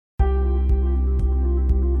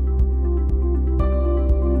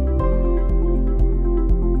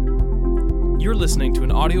listening to an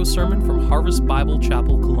audio sermon from Harvest Bible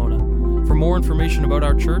Chapel, Kelowna. For more information about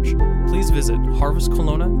our church, please visit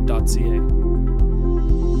harvestkelowna.ca.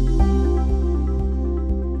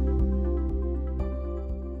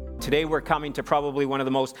 Today we're coming to probably one of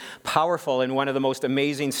the most powerful and one of the most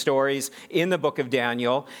amazing stories in the book of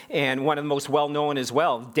Daniel, and one of the most well-known as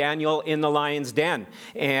well, Daniel in the lion's den.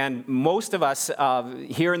 And most of us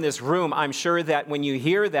here in this room, I'm sure that when you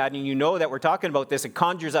hear that and you know that we're talking about this, it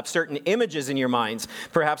conjures up certain images in your minds,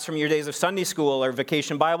 perhaps from your days of Sunday school or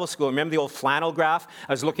vacation Bible school. Remember the old flannel graph?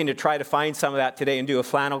 I was looking to try to find some of that today and do a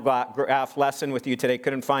flannel graph lesson with you today.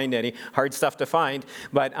 Couldn't find any. Hard stuff to find.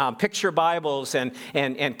 But picture Bibles and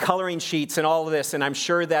coloring sheets and all of this, and I'm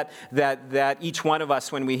sure that each one of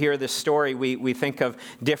us, when we hear this story, we think of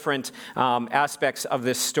different aspects of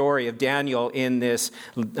this story of Daniel in this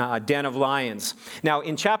den of lions. Now,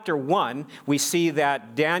 in chapter 1, we see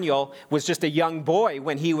that Daniel was just a young boy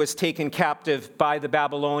when he was taken captive by the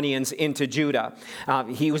Babylonians into Judah.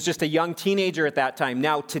 He was just a young teenager at that time.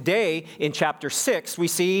 Now, today, in chapter 6, we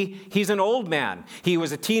see he's an old man. He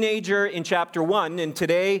was a teenager in chapter 1, and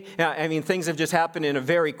today, things have just happened in a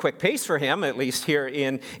very quick pace for him, at least here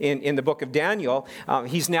in the book of Daniel.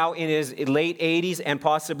 He's now in his late 80s and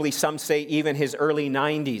possibly some say even his early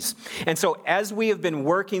 90s. And so as we have been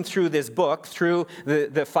working through this book, through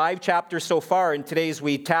the 5 chapters so far, and today as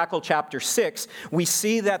we tackle chapter 6, we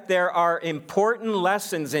see that there are important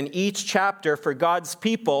lessons in each chapter for God's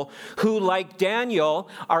people who, like Daniel,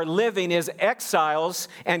 are living as exiles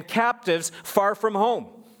and captives far from home.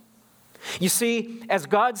 You see, as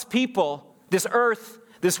God's people, this earth,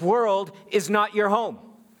 this world is not your home.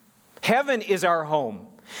 Heaven is our home.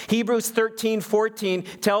 Hebrews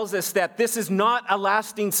 13:14 tells us that this is not a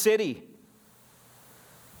lasting city,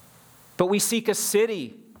 but we seek a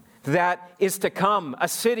city that is to come, a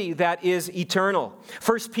city that is eternal.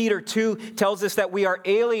 1 Peter 2 tells us that we are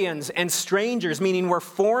aliens and strangers, meaning we're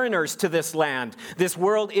foreigners to this land. This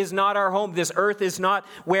world is not our home. This earth is not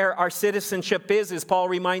where our citizenship is, as Paul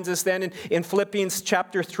reminds us then in Philippians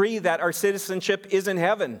chapter 3, that our citizenship is in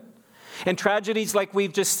heaven. And tragedies like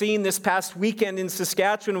we've just seen this past weekend in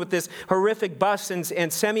Saskatchewan with this horrific bus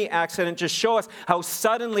and semi-accident just show us how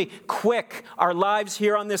suddenly quick our lives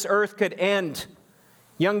here on this earth could end.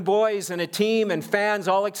 Young boys and a team and fans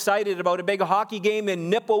all excited about a big hockey game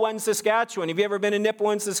in Nipawin, Saskatchewan. Have you ever been in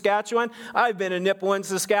Nipawin, Saskatchewan? I've been in Nipawin,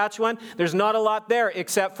 Saskatchewan. There's not a lot there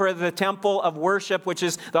except for the temple of worship, which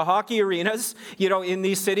is the hockey arenas, in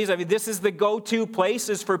these cities. This is the go-to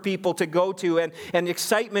places for people to go to, and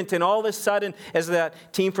excitement. And all of a sudden, as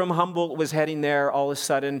that team from Humboldt was heading there, all of a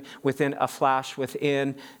sudden, within a flash,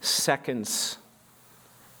 within seconds,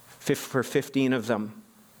 for 15 of them,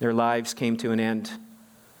 their lives came to an end.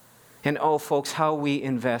 And oh, folks, how we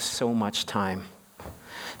invest so much time,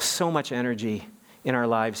 so much energy in our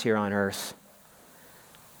lives here on earth.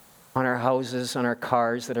 On our houses, on our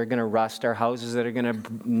cars that are going to rust, our houses that are going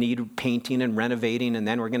to need painting and renovating, and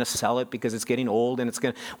then we're going to sell it because it's getting old and it's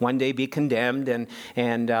going to one day be condemned,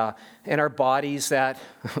 and our bodies that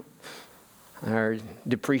are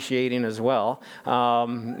depreciating as well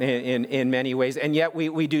in many ways. And yet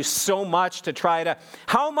we do so much to try to...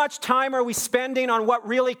 How much time are we spending on what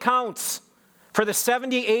really counts? For the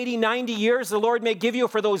 70, 80, 90 years the Lord may give you,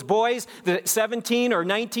 for those boys, the 17 or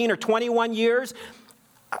 19 or 21 years...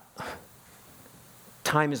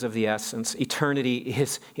 Time is of the essence. Eternity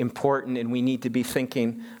is important, and we need to be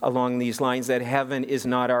thinking along these lines that heaven is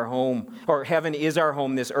not our home, or heaven is our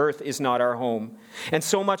home. This earth is not our home. And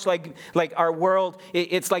so much like our world,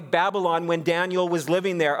 it's like Babylon when Daniel was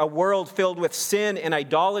living there, a world filled with sin and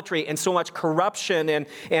idolatry, and so much corruption and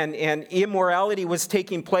immorality was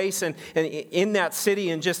taking place and in that city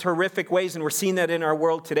in just horrific ways, and we're seeing that in our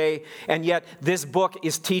world today. And yet this book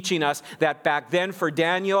is teaching us that back then for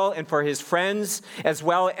Daniel and for his friends, as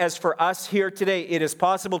well as for us here today, it is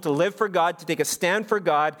possible to live for God, to take a stand for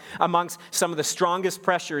God amongst some of the strongest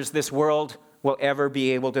pressures this world will ever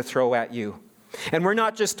be able to throw at you. And we're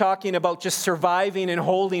not just talking about just surviving and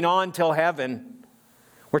holding on till heaven.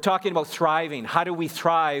 We're talking about thriving. How do we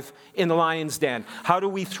thrive in the lion's den? How do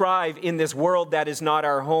we thrive in this world that is not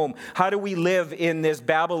our home? How do we live in this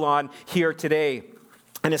Babylon here today?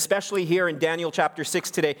 And especially here in Daniel chapter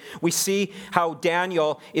 6 today, we see how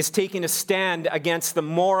Daniel is taking a stand against the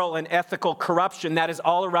moral and ethical corruption that is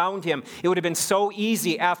all around him. It would have been so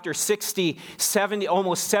easy after 60, 70,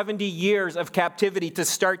 almost 70 years of captivity to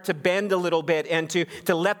start to bend a little bit and to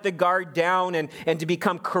let the guard down and to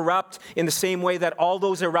become corrupt in the same way that all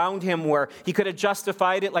those around him were. He could have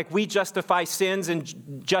justified it like we justify sins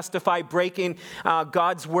and justify breaking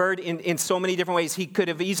God's word in so many different ways. He could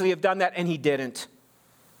have easily have done that, and he didn't.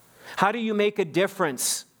 How do you make a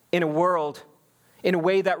difference in a world in a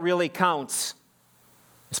way that really counts?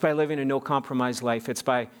 It's by living a no-compromise life. It's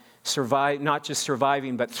by not just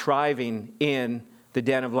surviving, but thriving in the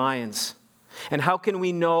den of lions. And how can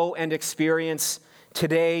we know and experience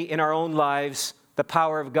today in our own lives the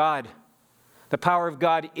power of God? The power of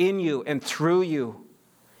God in you and through you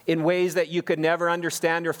in ways that you could never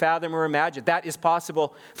understand or fathom or imagine. That is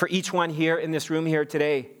possible for each one here in this room here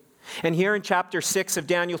today. And here in chapter 6 of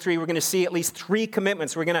Daniel 3, we're going to see at least 3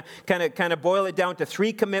 commitments. We're going to kind of boil it down to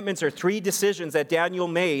 3 commitments or 3 decisions that Daniel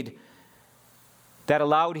made that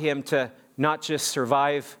allowed him to not just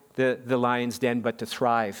survive the lion's den, but to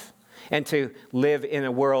thrive and to live in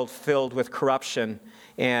a world filled with corruption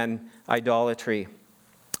and idolatry.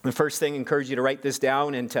 The first thing, I encourage you to write this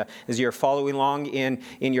down, and as you're following along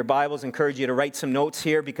in your Bibles, I encourage you to write some notes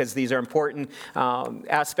here because these are important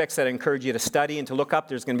aspects that I encourage you to study and to look up.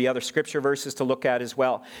 There's going to be other scripture verses to look at as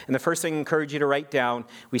well. And the first thing I encourage you to write down,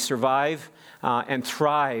 we survive and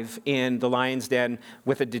thrive in the lion's den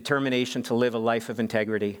with a determination to live a life of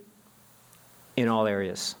integrity in all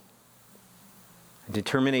areas.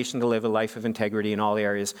 Determination to live a life of integrity in all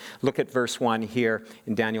areas. Look at verse 1 here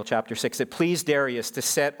in Daniel chapter 6. It pleased Darius to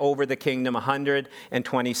set over the kingdom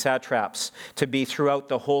 120 satraps to be throughout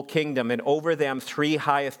the whole kingdom, and over them 3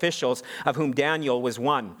 high officials, of whom Daniel was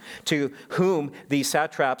one, to whom these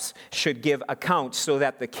satraps should give account, so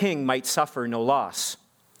that the king might suffer no loss.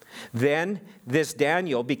 Then this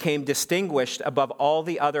Daniel became distinguished above all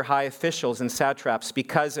the other high officials and satraps,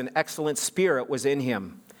 because an excellent spirit was in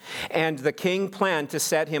him. And the king planned to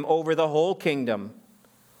set him over the whole kingdom.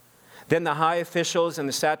 Then the high officials and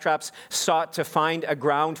the satraps sought to find a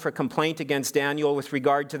ground for complaint against Daniel with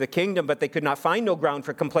regard to the kingdom, but they could not find no ground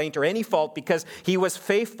for complaint or any fault, because he was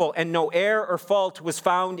faithful and no error or fault was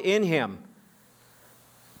found in him.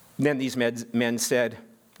 Then these men said,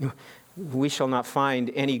 "We shall not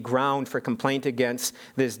find any ground for complaint against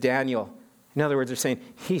this Daniel." In other words, they're saying,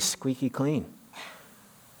 he's squeaky clean.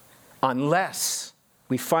 Unless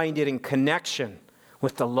we find it in connection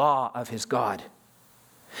with the law of his God.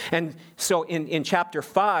 And so in chapter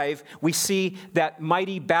 5, we see that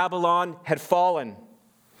mighty Babylon had fallen,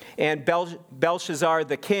 and Belshazzar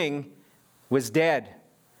the king was dead.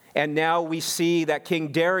 And now we see that King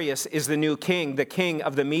Darius is the new king, the king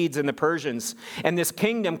of the Medes and the Persians. And this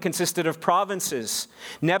kingdom consisted of provinces.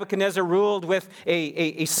 Nebuchadnezzar ruled with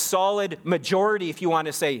a solid majority, if you want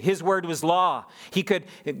to say. His word was law. He could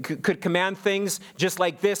command things just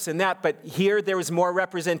like this and that, but here there was more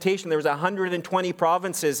representation. There was 120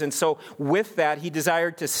 provinces, and so with that, he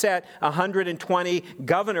desired to set 120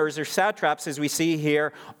 governors or satraps, as we see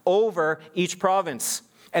here, over each province.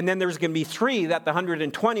 And then there's going to be 3 that the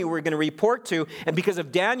 120 were going to report to. And because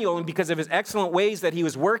of Daniel and because of his excellent ways that he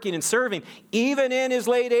was working and serving, even in his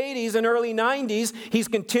late 80s and early 90s, he's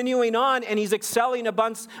continuing on and he's excelling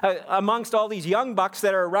amongst all these young bucks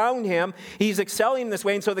that are around him. He's excelling in this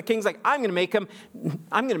way. And so the king's like, I'm going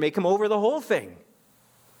to make him over the whole thing.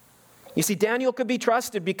 You see, Daniel could be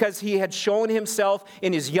trusted because he had shown himself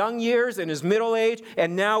in his young years, in his middle age,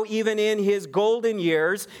 and now even in his golden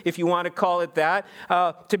years, if you want to call it that,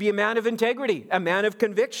 to be a man of integrity, a man of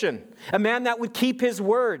conviction, a man that would keep his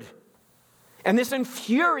word. And this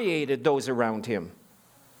infuriated those around him.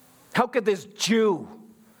 How could this Jew,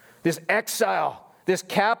 this exile, this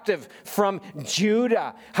captive from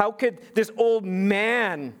Judah, how could this old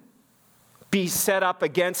man be set up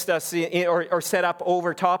against us or set up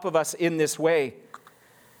over top of us in this way?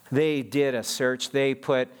 They did a search.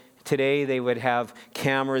 Today they would have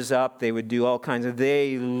cameras up. They would do all kinds of,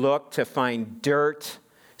 they looked to find dirt,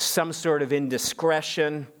 some sort of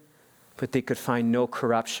indiscretion, but they could find no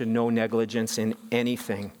corruption, no negligence in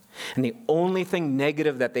anything. And the only thing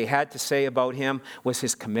negative that they had to say about him was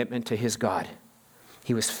his commitment to his God.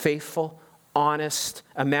 He was faithful, honest,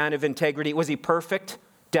 a man of integrity. Was he perfect?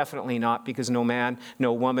 Definitely not, because no man,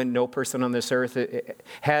 no woman, no person on this earth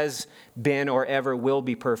has been or ever will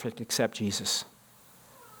be perfect except Jesus.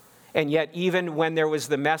 And yet, even when there was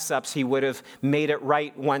the mess-ups, he would have made it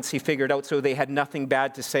right once he figured out, so they had nothing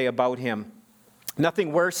bad to say about him.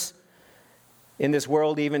 Nothing worse in this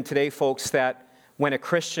world even today, folks, that when a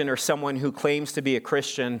Christian or someone who claims to be a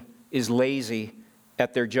Christian is lazy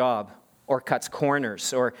at their job or cuts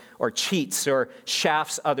corners or cheats or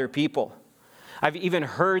shafts other people. I've even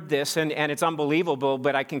heard this, and it's unbelievable,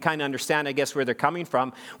 but I can kind of understand, I guess, where they're coming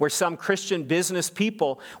from, where some Christian business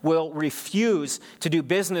people will refuse to do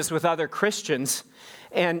business with other Christians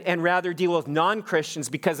and rather deal with non-Christians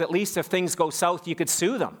because at least if things go south, you could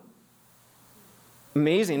sue them.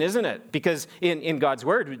 Amazing, isn't it? Because in God's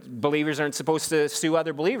word, believers aren't supposed to sue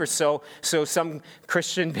other believers. So some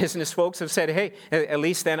Christian business folks have said, hey, at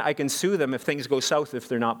least then I can sue them if things go south if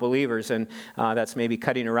they're not believers. And that's maybe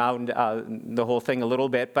cutting around the whole thing a little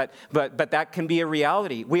bit. But that can be a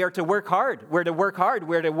reality. We are to work hard. We're to work hard.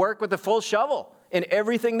 We're to work with a full shovel in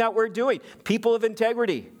everything that we're doing. People of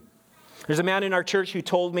integrity. There's a man in our church who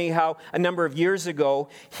told me how a number of years ago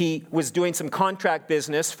he was doing some contract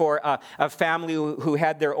business for a family who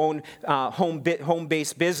had their own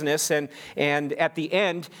home-based business, and at the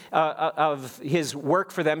end of his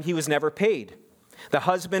work for them, he was never paid. The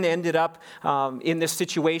husband ended up in this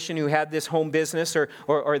situation who had this home business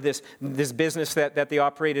or this business that they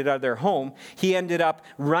operated out of their home. He ended up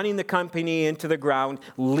running the company into the ground,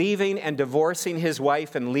 leaving and divorcing his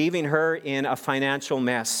wife and leaving her in a financial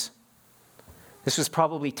mess. This was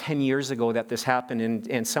probably 10 years ago that this happened,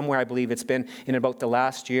 and somewhere I believe it's been in about the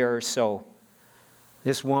last year or so.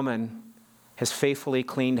 This woman has faithfully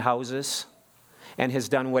cleaned houses and has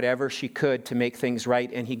done whatever she could to make things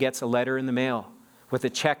right, and he gets a letter in the mail with a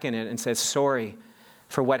check in it and says, sorry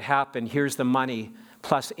for what happened. Here's the money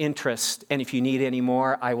plus interest, and if you need any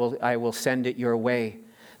more, I will send it your way.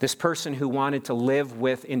 This person who wanted to live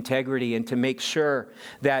with integrity and to make sure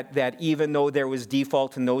that even though there was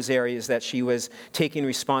default in those areas, that she was taking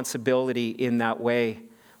responsibility in that way.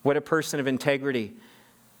 What a person of integrity.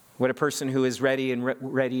 What a person who is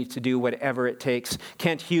ready to do whatever it takes.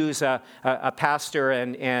 Kent Hughes, a pastor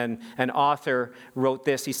and an author, wrote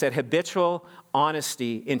this. He said, habitual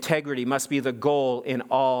honesty, integrity must be the goal in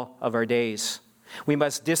all of our days. We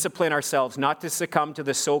must discipline ourselves not to succumb to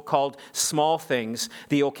the so-called small things,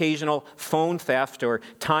 the occasional phone theft or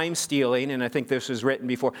time stealing, and I think this was written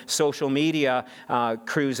before, social media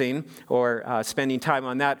cruising or spending time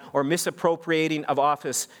on that, or misappropriating of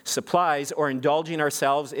office supplies, or indulging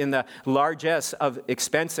ourselves in the largesse of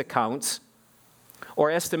expense accounts,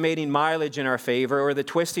 or estimating mileage in our favor, or the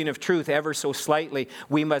twisting of truth ever so slightly.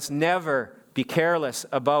 We must never be careless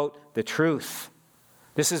about the truth.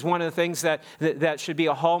 This is one of the things that should be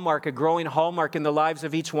a hallmark, a growing hallmark in the lives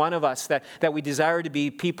of each one of us, that we desire to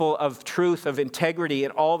be people of truth, of integrity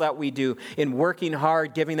in all that we do, in working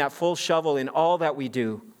hard, giving that full shovel in all that we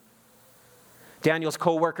do. Daniel's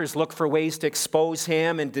co-workers looked for ways to expose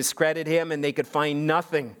him and discredit him, and they could find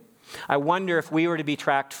nothing. I wonder if we were to be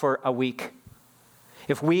tracked for a week.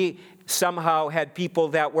 If we somehow had people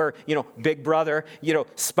that were, Big Brother,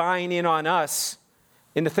 spying in on us,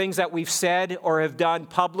 in the things that we've said or have done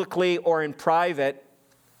publicly or in private,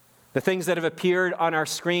 the things that have appeared on our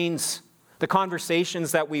screens, the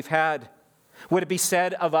conversations that we've had. Would it be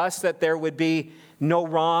said of us that there would be no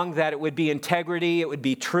wrong, that it would be integrity, it would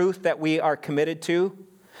be truth that we are committed to,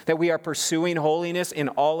 that we are pursuing holiness in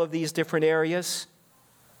all of these different areas?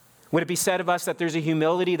 Would it be said of us that there's a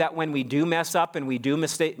humility that when we do mess up and we do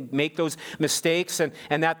make those mistakes and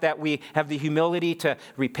that we have the humility to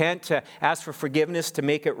repent, to ask for forgiveness, to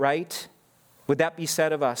make it right? Would that be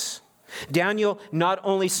said of us? Daniel not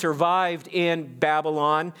only survived in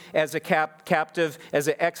Babylon as a captive, as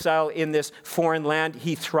an exile in this foreign land,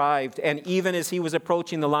 he thrived. And even as he was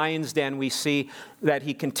approaching the lion's den, we see that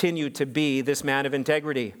he continued to be this man of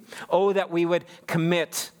integrity. Oh, that we would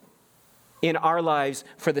commit in our lives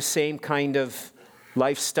for the same kind of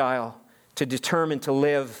lifestyle, to determine to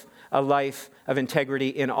live a life of integrity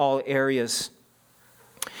in all areas.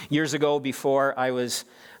 Years ago, before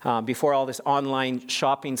all this online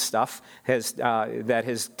shopping stuff that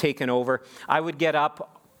has taken over, I would get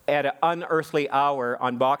up at an unearthly hour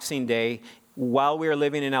on Boxing Day while we were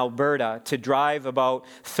living in Alberta to drive about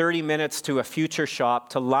 30 minutes to a future shop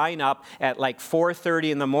to line up at like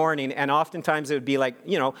 4:30 in the morning, and oftentimes it would be like,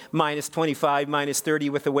 minus 25, minus 30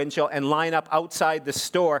 with the wind chill, and line up outside the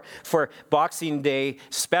store for Boxing Day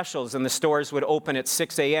specials, and the stores would open at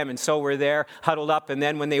 6 a.m., and so we're there huddled up, and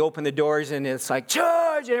then when they open the doors and it's like,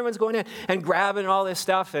 charge, and everyone's going in and grabbing all this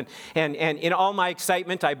stuff, and in all my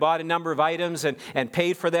excitement, I bought a number of items and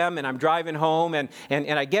paid for them, and I'm driving home, and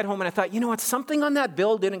I get home and I thought, what, something on that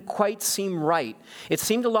bill didn't quite seem right. It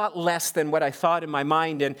seemed a lot less than what I thought in my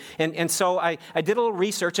mind. And so I did a little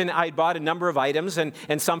research, and I bought a number of items and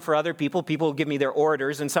some for other people. People would give me their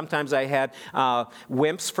orders, and sometimes I had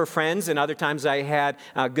wimps for friends, and other times I had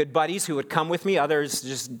good buddies who would come with me. Others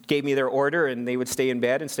just gave me their order, and they would stay in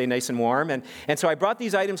bed and stay nice and warm. And so I brought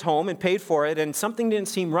these items home and paid for it, and something didn't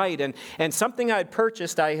seem right. And something I had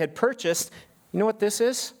purchased, you know what this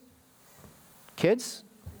is? Kids?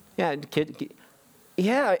 Yeah,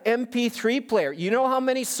 MP3 player. You know how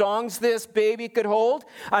many songs this baby could hold?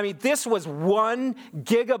 I mean, this was 1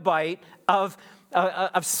 gigabyte of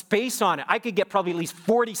space on it. I could get probably at least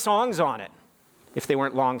 40 songs on it. if they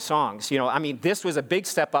weren't long songs. This was a big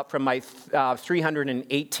step up from my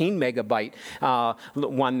 318 megabyte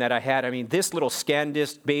one that I had. This little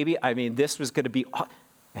ScanDisk baby, this was going to be,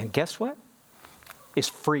 and guess what? It's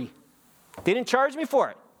free. They didn't charge me for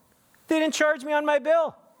it. They didn't charge me on my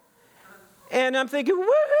bill. And I'm thinking,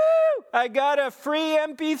 woohoo! I got a free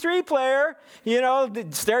MP3 player,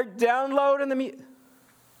 start downloading the music.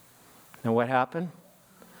 Now what happened?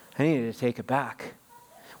 I needed to take it back.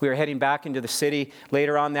 We were heading back into the city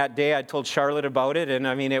later on that day. I told Charlotte about it, and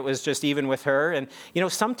it was just even with her. And,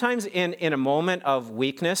 sometimes in a moment of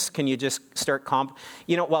weakness, can you just start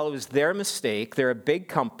while it was their mistake, they're a big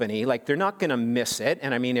company, they're not going to miss it.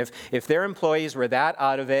 And if their employees were that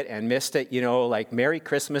out of it and missed it, Merry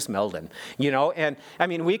Christmas, Meldon, And,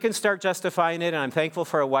 we can start justifying it, and I'm thankful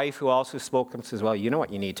for a wife who also spoke and says, well, you know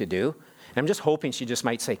what you need to do. And I'm just hoping she just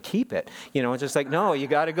might say, keep it. Just no, you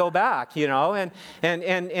got to go back,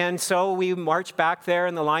 And so we marched back there,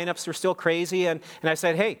 and the lineups were still crazy. And I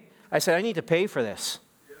said, I need to pay for this.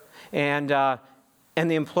 Yeah. And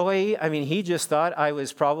the employee, he just thought I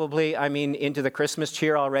was probably, into the Christmas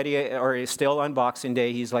cheer already, or still on Boxing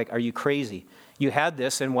Day. He's like, are you crazy? You had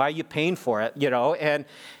this, and why are you paying for it, And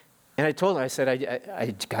I told him, I said,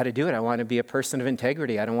 I got to do it. I want to be a person of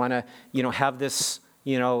integrity. I don't want to, have this,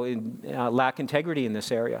 lack integrity in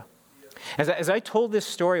this area. As I told this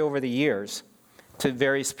story over the years to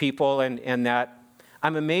various people, and that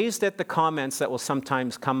I'm amazed at the comments that will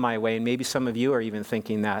sometimes come my way, and maybe some of you are even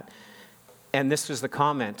thinking that. And this was the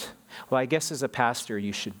comment, well, I guess as a pastor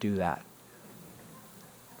you should do that.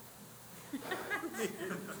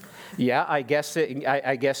 Yeah, I guess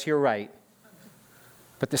you're right.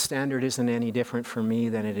 But the standard isn't any different for me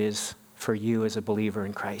than it is for you as a believer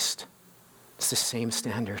in Christ. It's the same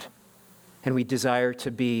standard. And we desire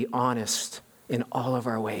to be honest in all of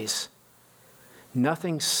our ways.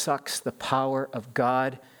 Nothing sucks the power of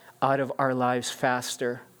God out of our lives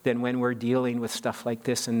faster than when we're dealing with stuff like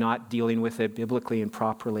this and not dealing with it biblically and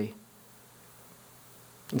properly.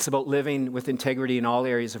 It's about living with integrity in all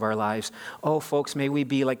areas of our lives. Oh, folks, may we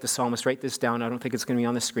be like the psalmist. Write this down. I don't think it's going to be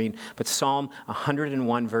on the screen. But Psalm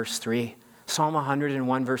 101, verse 3. Psalm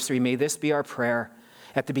 101, verse 3. May this be our prayer.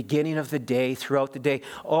 At the beginning of the day, throughout the day.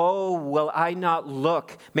 Oh,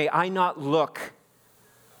 may I not look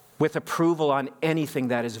with approval on anything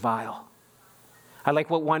that is vile. I like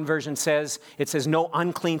what one version says. It says, no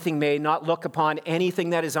unclean thing may not look upon anything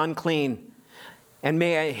that is unclean. And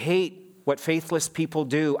may I hate what faithless people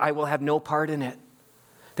do. I will have no part in it.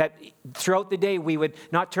 That throughout the day we would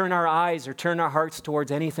not turn our eyes or turn our hearts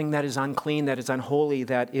towards anything that is unclean, that is unholy,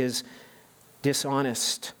 that is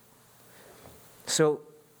dishonest. So,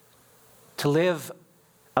 to live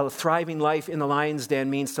a thriving life in the lion's den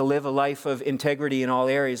means to live a life of integrity in all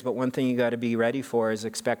areas, but one thing you got to be ready for is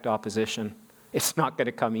expect opposition. It's not going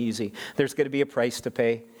to come easy. There's going to be a price to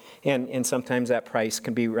pay, and sometimes that price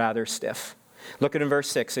can be rather stiff. Look at in verse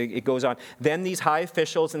 6, it goes on. Then these high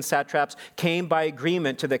officials and satraps came by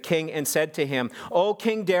agreement to the king and said to him, O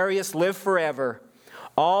King Darius, live forever.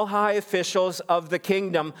 All high officials of the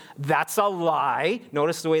kingdom, that's a lie.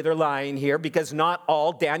 Notice the way they're lying here, because not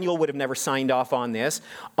all, Daniel would have never signed off on this.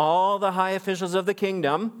 All the high officials of the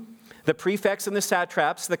kingdom, the prefects and the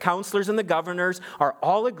satraps, the counselors and the governors, are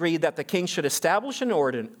all agreed that the king should establish an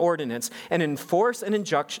ordinance and enforce an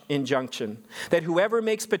injunction that whoever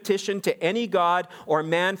makes petition to any god or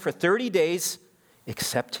man for 30 days,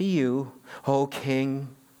 except to you, O king,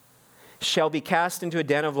 shall be cast into a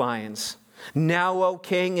den of lions. Now, O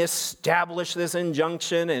king, establish this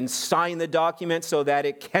injunction and sign the document so that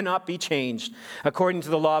it cannot be changed, according to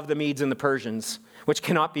the law of the Medes and the Persians, which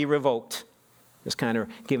cannot be revoked. Just kind of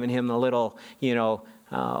giving him the little, what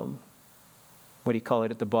do you call it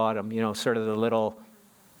at the bottom? Sort of the little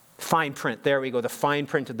fine print. There we go, the fine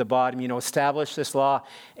print at the bottom. Establish this law,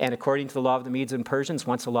 and according to the law of the Medes and Persians,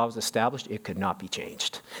 once the law was established, it could not be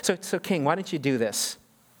changed. So king, why don't you do this?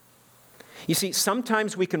 You see,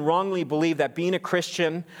 sometimes we can wrongly believe that being a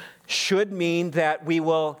Christian should mean that we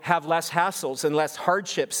will have less hassles and less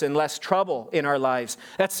hardships and less trouble in our lives.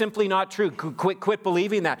 That's simply not true. Quit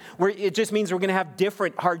believing that. It just means we're going to have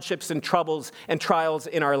different hardships and troubles and trials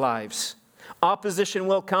in our lives. Opposition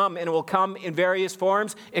will come, and it will come in various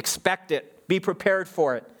forms. Expect it. Be prepared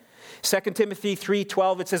for it. 2 Timothy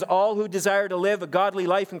 3:12, it says, all who desire to live a godly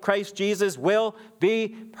life in Christ Jesus will be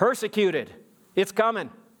persecuted. It's coming.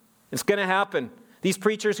 It's going to happen. These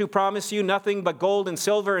preachers who promise you nothing but gold and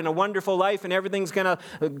silver and a wonderful life and everything's going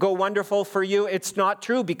to go wonderful for you, it's not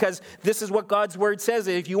true, because this is what God's word says.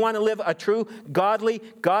 If you want to live a true, godly,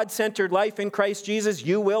 God-centered life in Christ Jesus,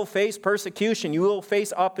 you will face persecution. You will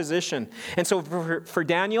face opposition. And so for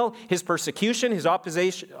Daniel, his persecution, his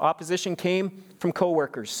opposition came from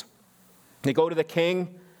co-workers. They go to the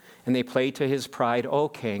king and they play to his pride. Oh,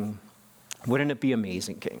 king, wouldn't it be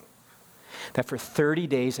amazing, king, that for 30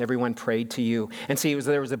 days everyone prayed to you? And see,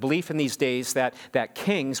 there was a belief in these days that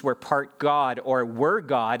kings were part God or were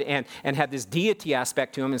God and had this deity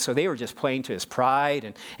aspect to them. And so they were just playing to his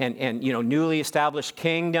pride and newly established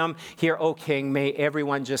kingdom. Here, O king, may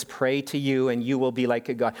everyone just pray to you and you will be like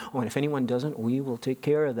a God. Oh, and if anyone doesn't, we will take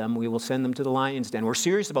care of them. We will send them to the lion's den. We're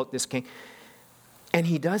serious about this king. And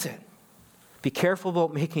he does it. Be careful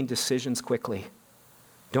about making decisions quickly.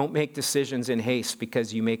 Don't make decisions in haste,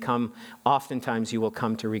 because oftentimes you will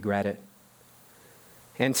come to regret it.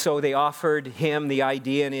 And so they offered him the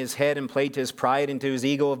idea in his head and played to his pride and to his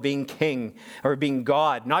ego of being king, or being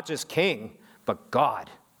God, not just king, but God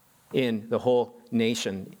in the whole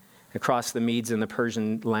nation, across the Medes and the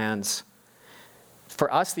Persian lands.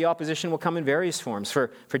 For us, the opposition will come in various forms.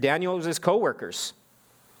 For Daniel, it was his co-workers.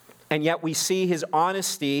 And yet we see his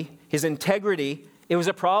honesty, his integrity. It was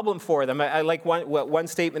a problem for them. I like one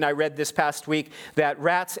statement I read this past week, that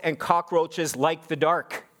rats and cockroaches like the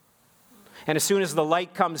dark. And as soon as the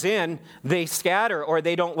light comes in, they scatter or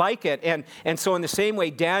they don't like it. And so in the same way,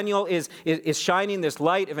 Daniel is shining this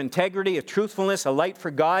light of integrity, of truthfulness, a light for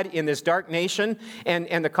God in this dark nation.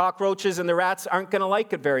 And the cockroaches and the rats aren't going to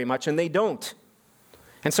like it very much, and they don't.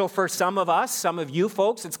 And so for some of us, some of you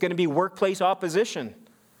folks, it's going to be workplace opposition,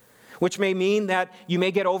 which may mean that you may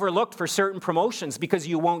get overlooked for certain promotions because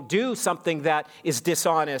you won't do something that is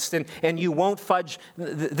dishonest, and you won't fudge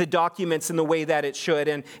the documents in the way that it should.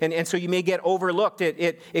 And so you may get overlooked.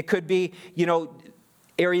 It could be,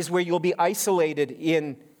 areas where you'll be isolated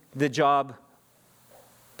in the job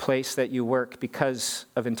place that you work because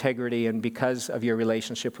of integrity and because of your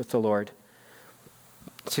relationship with the Lord.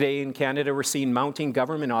 Today in Canada, we're seeing mounting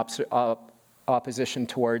government opposition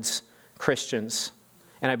towards Christians.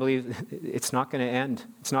 And I believe it's not going to end.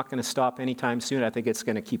 It's not going to stop anytime soon. I think it's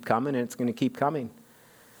going to keep coming, and it's going to keep coming.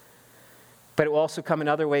 But it will also come in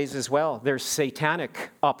other ways as well. There's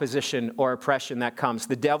satanic opposition or oppression that comes.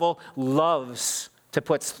 The devil loves to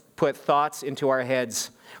put thoughts into our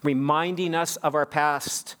heads, reminding us of our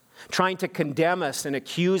past, trying to condemn us and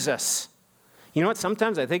accuse us. You know what?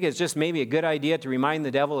 Sometimes I think it's just maybe a good idea to remind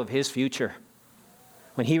the devil of his future.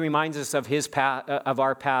 When he reminds us of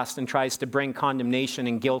our past and tries to bring condemnation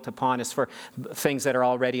and guilt upon us for things that are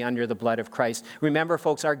already under the blood of Christ. Remember,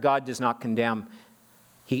 folks, our God does not condemn.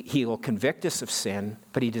 He will convict us of sin,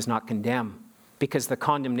 but he does not condemn, because the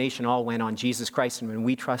condemnation all went on Jesus Christ. And when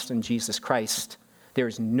we trust in Jesus Christ, there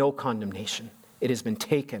is no condemnation. It has been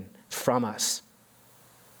taken from us.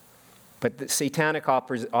 But the satanic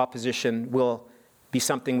opposition will be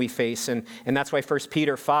something we face. And that's why 1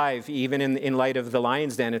 Peter 5, even in light of the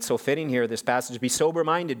lion's den, it's so fitting here, this passage, be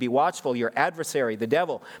sober-minded, be watchful. Your adversary, the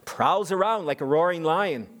devil, prowls around like a roaring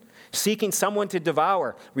lion, seeking someone to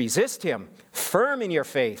devour. Resist him, firm in your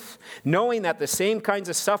faith, knowing that the same kinds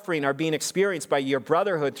of suffering are being experienced by your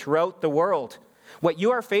brotherhood throughout the world. What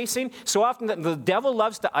you are facing, so often the devil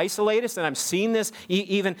loves to isolate us, and I'm seeing this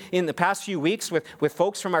even in the past few weeks with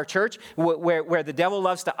folks from our church, where the devil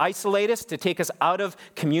loves to isolate us, to take us out of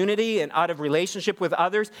community and out of relationship with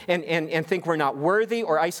others, and think we're not worthy,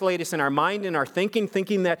 or isolate us in our mind and our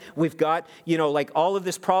thinking that we've got, like all of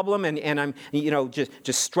this problem, and I'm,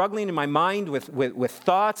 just struggling in my mind with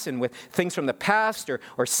thoughts and with things from the past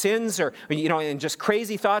or sins or and just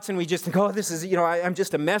crazy thoughts, and we just think, oh, this is, I'm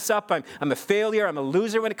just a mess up, I'm a failure, I'm a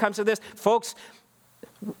loser when it comes to this. Folks,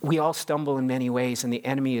 we all stumble in many ways, and the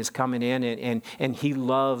enemy is coming in, and he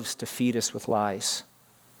loves to feed us with lies.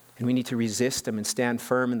 And we need to resist him and stand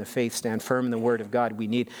firm in the faith, stand firm in the Word of God. We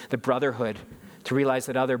need the brotherhood to realize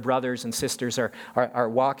that other brothers and sisters are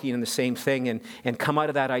walking in the same thing and come out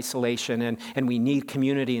of that isolation. And we need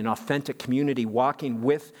community, an authentic community, walking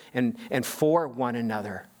with and for one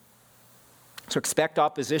another. So expect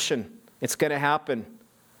opposition. It's going to happen.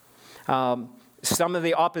 Some of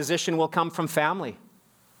the opposition will come from family.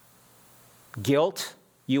 Guilt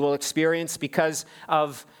you will experience because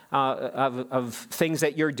of things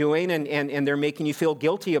that you're doing, and they're making you feel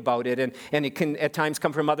guilty about it. And it can at times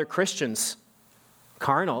come from other Christians,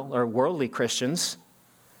 carnal or worldly Christians,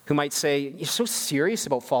 who might say, you're so serious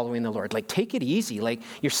about following the Lord. Like, take it easy. Like,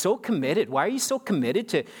 you're so committed. Why are you so committed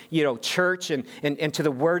to, church and to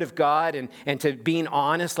the Word of God and to being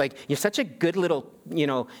honest? Like, you're such a good little,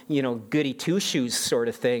 goody two-shoes sort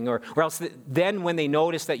of thing. Or else then when they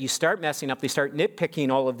notice that you start messing up, they start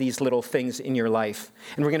nitpicking all of these little things in your life.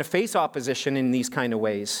 And we're going to face opposition in these kind of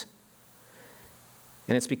ways.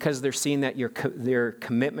 And it's because they're seeing that their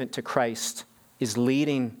commitment to Christ is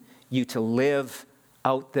leading you to live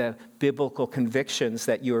out the biblical convictions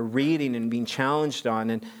that you're reading and being challenged on.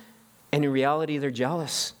 And in reality, they're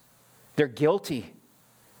jealous. They're guilty.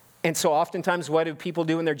 And so oftentimes, what do people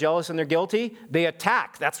do when they're jealous and they're guilty? They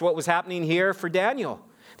attack. That's what was happening here for Daniel.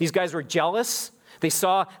 These guys were jealous. They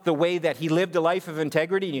saw the way that he lived a life of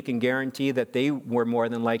integrity, and you can guarantee that they were more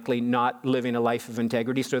than likely not living a life of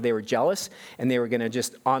integrity. So they were jealous, and they were going to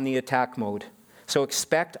just on the attack mode. So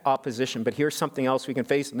expect opposition. But here's something else we can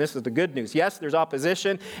face, and this is the good news. Yes, there's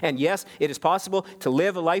opposition, and yes, it is possible to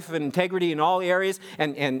live a life of integrity in all areas,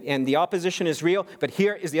 and the opposition is real. But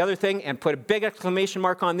here is the other thing, and put a big exclamation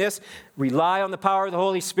mark on this. Rely on the power of the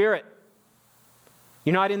Holy Spirit.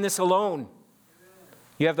 You're not in this alone.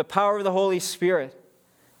 You have the power of the Holy Spirit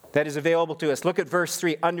that is available to us. Look at verse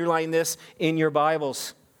 3. Underline this in your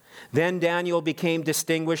Bibles. Then Daniel became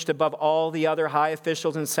distinguished above all the other high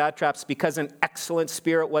officials and satraps because an excellent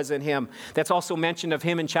spirit was in him. That's also mentioned of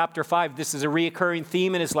him in chapter 5. This is a reoccurring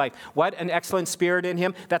theme in his life. What? An excellent spirit in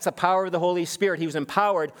him? That's the power of the Holy Spirit. He was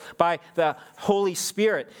empowered by the Holy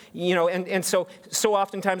Spirit. And so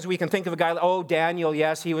oftentimes we can think of a guy, Daniel,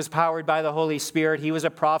 yes, he was powered by the Holy Spirit. He was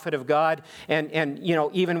a prophet of God. And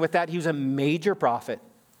even with that, he was a major prophet.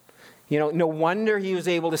 No wonder he was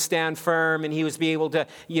able to stand firm, and he was able to,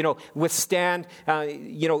 withstand,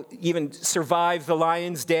 even survive the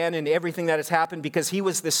lion's den and everything that has happened, because he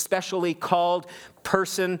was the specially called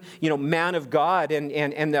person, man of God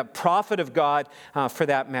and the prophet of God for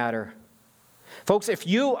that matter. Folks, if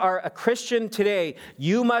you are a Christian today,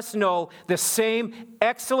 you must know the same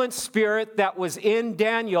excellent spirit that was in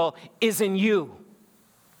Daniel is in you.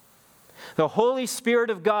 The Holy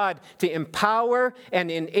Spirit of God to empower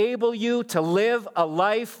and enable you to live a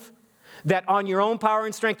life that on your own power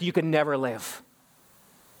and strength you could never live.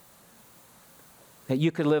 That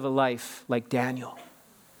you could live a life like Daniel,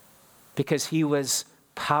 because he was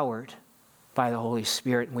powered by the Holy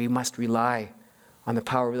Spirit, and we must rely on the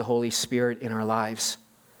power of the Holy Spirit in our lives.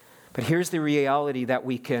 But here's the reality that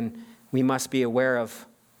we must be aware of.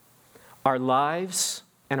 Our lives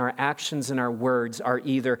and our actions and our words are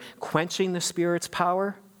either quenching the Spirit's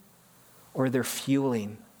power or they're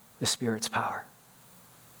fueling the Spirit's power.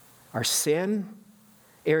 Our sin,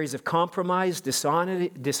 areas of compromise,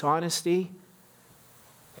 dishonesty,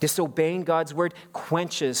 disobeying God's word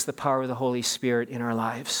quenches the power of the Holy Spirit in our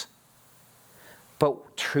lives.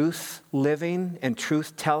 But truth living and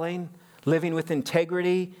truth telling, living with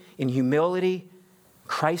integrity, in humility,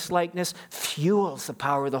 Christ-likeness fuels the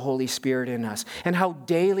power of the Holy Spirit in us. And how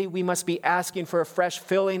daily we must be asking for a fresh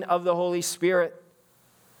filling of the Holy Spirit.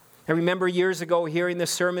 I remember years ago hearing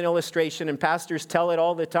this sermon illustration, and pastors tell it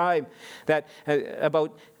all the time, that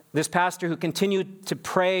about this pastor who continued to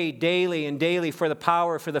pray daily and daily for the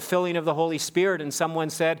power, for the filling of the Holy Spirit. And someone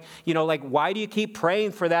said, why do you keep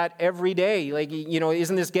praying for that every day?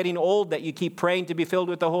 Isn't this getting old that you keep praying to be filled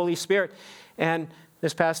with the Holy Spirit? And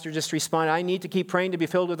this pastor just responded, I need to keep praying to be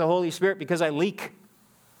filled with the Holy Spirit because I leak.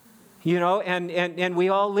 And we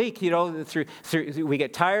all leak, through we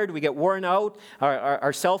get tired, we get worn out,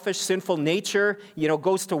 our selfish, sinful nature,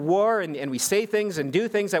 goes to war, and we say things and do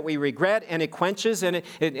things that we regret, and it quenches, and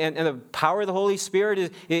the power of the Holy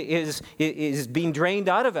Spirit is being drained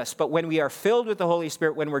out of us. But when we are filled with the Holy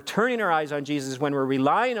Spirit, when we're turning our eyes on Jesus, when we're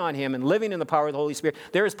relying on Him and living in the power of the Holy Spirit,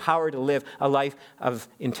 there is power to live a life of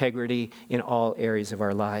integrity in all areas of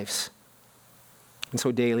our lives. And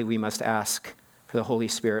so daily we must ask for the Holy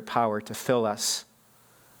Spirit power to fill us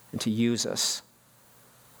and to use us.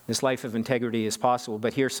 This life of integrity is possible,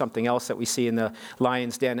 but here's something else that we see in the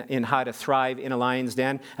lion's den, in how to thrive in a lion's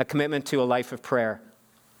den, a commitment to a life of prayer.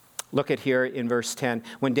 Look at here in verse 10.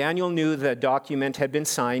 When Daniel knew the document had been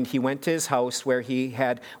signed, he went to his house where he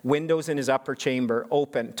had windows in his upper chamber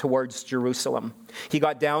open towards Jerusalem. He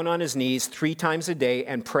got down on his knees 3 times a day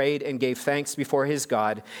and prayed and gave thanks before his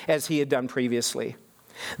God, as he had done previously.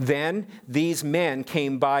 Then these men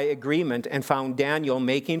came by agreement and found Daniel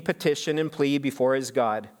making petition and plea before his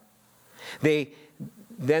God.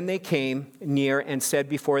 Then they came near and said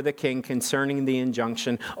before the king concerning the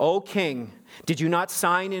injunction, O king, did you not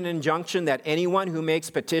sign an injunction that anyone who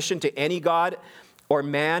makes petition to any god or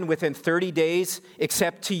man within 30 days,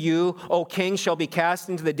 except to you, O king, shall be cast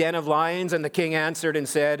into the den of lions. And the king answered and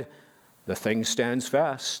said, the thing stands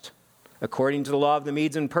fast, according to the law of the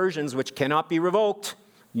Medes and Persians, which cannot be revoked.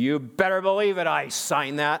 You better believe it, I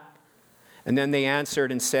sign that. And then they answered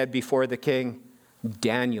and said before the king,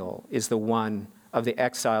 Daniel is the one of the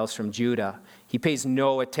exiles from Judah. He pays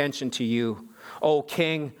no attention to you, O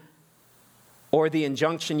king, or the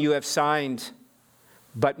injunction you have signed,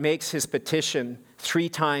 but makes his petition 3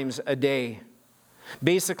 times a day.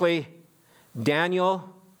 Basically,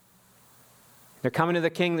 Daniel, they're coming to the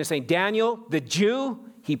king, they're saying, Daniel, the Jew,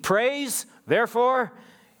 he prays, therefore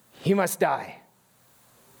he must die.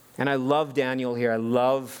 And I love Daniel here. I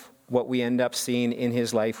love what we end up seeing in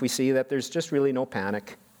his life. We see that there's just really no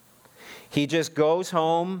panic. He just goes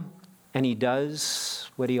home and he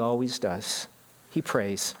does what he always does. He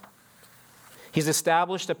prays. He's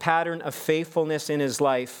established a pattern of faithfulness in his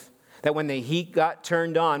life that when the heat gets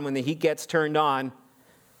turned on,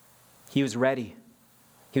 he was ready.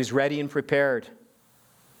 He was ready and prepared.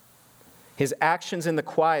 His actions in the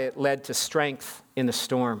quiet led to strength in the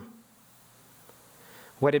storm.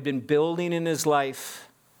 What had been building in his life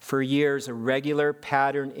for years, a regular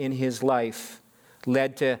pattern in his life,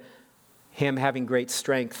 led to him having great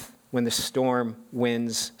strength when the storm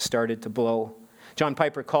winds started to blow. John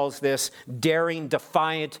Piper calls this daring,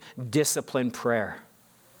 defiant, disciplined prayer.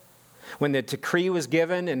 When the decree was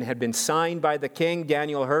given and had been signed by the king,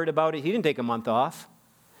 Daniel heard about it. He didn't take a month off.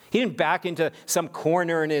 He didn't back into some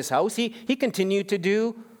corner in his house. He continued to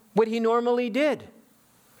do what he normally did,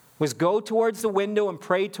 was go towards the window and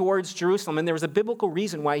pray towards Jerusalem. And there was a biblical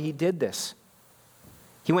reason why he did this.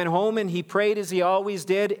 He went home and he prayed as he always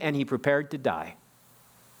did, and he prepared to die.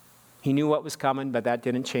 He knew what was coming, but that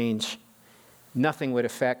didn't change. Nothing would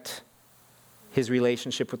affect his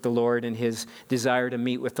relationship with the Lord and his desire to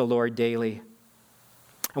meet with the Lord daily.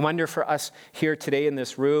 I wonder for us here today in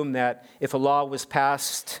this room that if a law was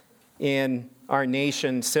passed in our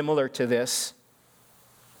nation similar to this,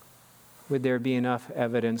 would there be enough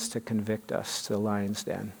evidence to convict us to the lion's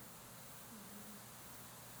den?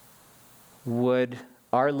 Would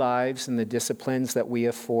our lives and the disciplines that we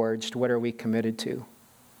have forged, what are we committed to?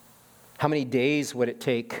 How many days would it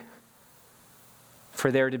take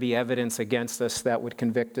for there to be evidence against us that would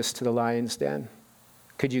convict us to the lion's den?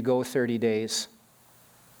 Could you go 30 days?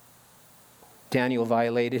 Daniel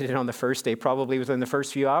violated it on the first day, probably within the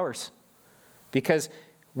first few hours. Because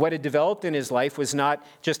what had developed in his life was not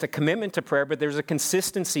just a commitment to prayer, but there's a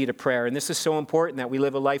consistency to prayer. And this is so important that we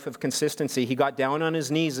live a life of consistency. He got down on his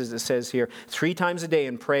knees, as it says here, 3 times a day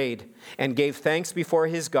and prayed and gave thanks before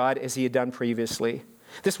his God as he had done previously.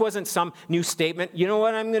 This wasn't some new statement. You know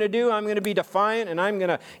what I'm going to do? I'm going to be defiant and I'm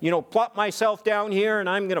going to, plop myself down here and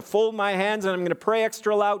I'm going to fold my hands and I'm going to pray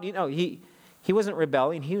extra loud. He wasn't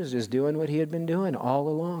rebelling. He was just doing what he had been doing all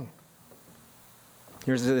along.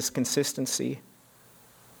 There's this consistency.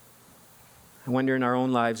 I wonder in our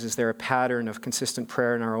own lives, is there a pattern of consistent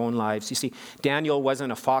prayer in our own lives? You see, Daniel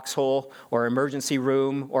wasn't a foxhole or emergency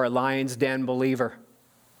room or a lion's den believer.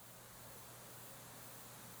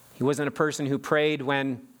 He wasn't a person who prayed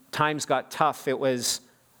when times got tough. It was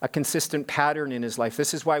a consistent pattern in his life.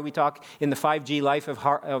 This is why we talk in the 5G life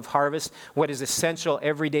of Harvest. What is essential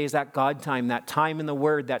every day is that God time, that time in the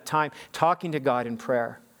Word, that time talking to God in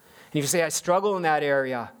prayer. And if you say, I struggle in that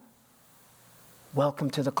area,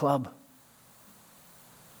 welcome to the club.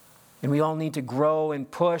 And we all need to grow and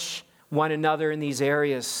push one another in these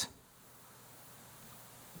areas.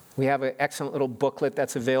 We have an excellent little booklet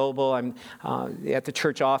that's available. I'm at the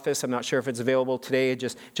church office. I'm not sure if it's available today,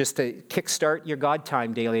 just to kickstart your God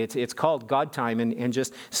time daily. It's called God Time, and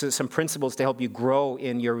just some principles to help you grow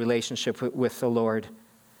in your relationship with the Lord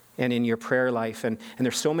and in your prayer life. And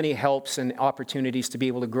there's so many helps and opportunities to be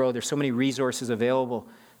able to grow. There's so many resources available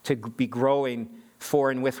to be growing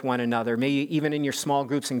for and with one another. Maybe even in your small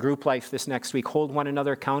groups and group life this next week, hold one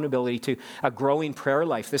another accountability to a growing prayer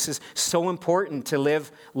life. This is so important to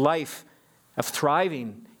live life of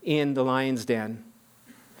thriving in the lion's den.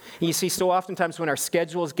 And you see, so oftentimes when our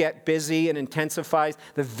schedules get busy and intensifies,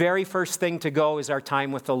 the very first thing to go is our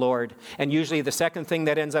time with the Lord. And usually the second thing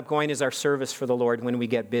that ends up going is our service for the Lord when we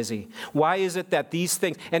get busy. Why is it that these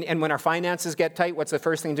things, and when our finances get tight, what's the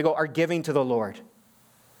first thing to go? Our giving to the Lord.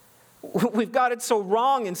 We've got it so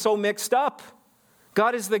wrong and so mixed up.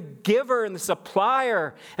 God is the giver and the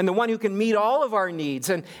supplier and the one who can meet all of our needs.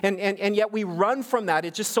 And yet we run from that.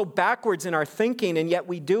 It's just so backwards in our thinking, and yet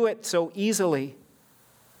we do it so easily.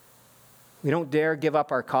 We don't dare give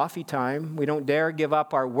up our coffee time. We don't dare give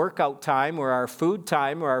up our workout time or our food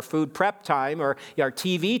time or our food prep time or our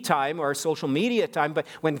TV time or our social media time. But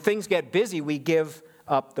when things get busy, we give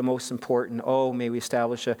up the most important. Oh, may we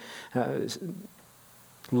establish a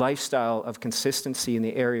lifestyle of consistency in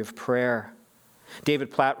the area of prayer.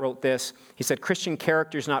 David Platt wrote this. He said, Christian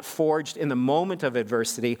character is not forged in the moment of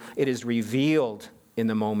adversity. It is revealed in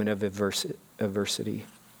the moment of adversity.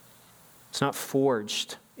 It's not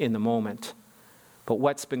forged in the moment. But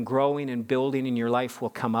what's been growing and building in your life will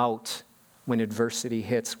come out when adversity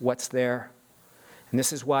hits. What's there? And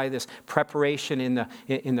this is why this preparation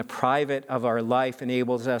in the private of our life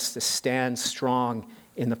enables us to stand strong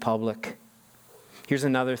in the public. Here's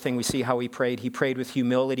another thing we see how he prayed. He prayed with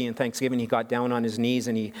humility and thanksgiving. He got down on his knees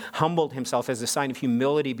and he humbled himself as a sign of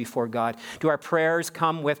humility before God. Do our prayers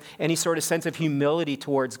come with any sort of sense of humility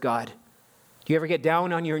towards God? Do you ever get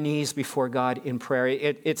down on your knees before God in prayer?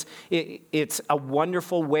 It's a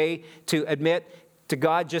wonderful way to admit to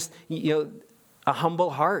God just a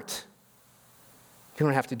humble heart. You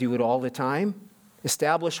don't have to do it all the time.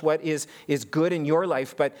 Establish what is good in your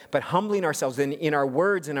life, but humbling ourselves in our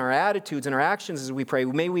words, in our attitudes, in our actions as we pray.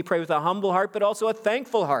 May we pray with a humble heart, but also a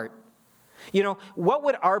thankful heart. What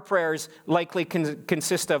would our prayers likely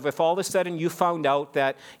consist of if all of a sudden you found out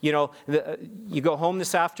that, you go home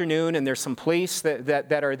this afternoon and there's some police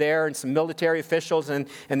that are there and some military officials and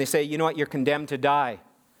they say, you know what, you're condemned to die.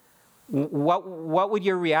 What would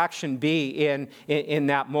your reaction be in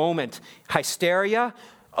that moment? Hysteria?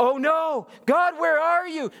 Oh no, God, where are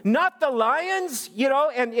you? Not the lions,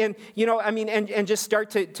 and just start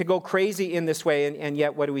to go crazy in this way. And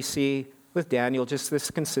yet what do we see with Daniel? Just this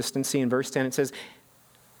consistency. In verse 10 it says,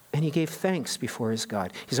 and he gave thanks before his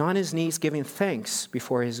God. He's on his knees giving thanks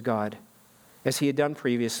before his God, as he had done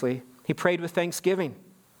previously. He prayed with thanksgiving.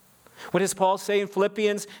 What does Paul say in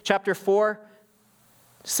Philippians chapter 4,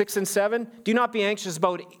 6 and 7? Do not be anxious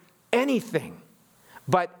about anything,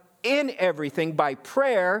 but in everything by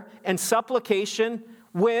prayer and supplication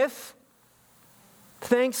with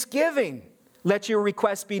thanksgiving. Let your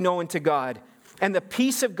requests be known to God. And the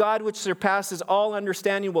peace of God, which surpasses all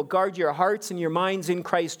understanding, will guard your hearts and your minds in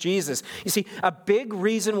Christ Jesus. You see, a big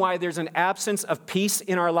reason why there's an absence of peace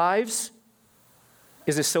in our lives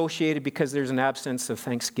is associated because there's an absence of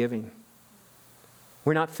thanksgiving.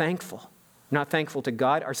 We're not thankful. We're not thankful to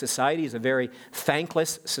God. Our society is a very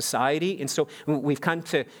thankless society. And so we've come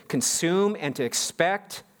to consume and to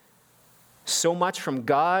expect so much from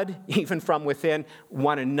God, even from within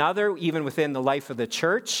one another, even within the life of the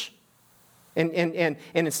church. And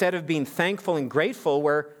instead of being thankful and grateful,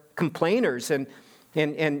 we're complainers. And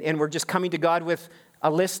we're just coming to God with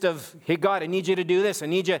a list of, hey, God, I need you to do this. I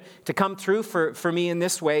need you to come through for me in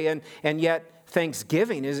this way. And yet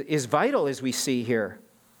thanksgiving is vital, as we see here.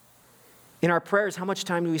 In our prayers, how much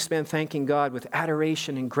time do we spend thanking God with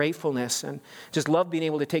adoration and gratefulness? And just love being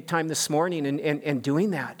able to take time this morning and doing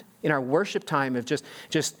that in our worship time of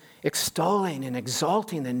just extolling and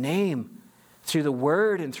exalting the name through the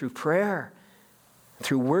word and through prayer,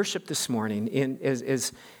 through worship this morning.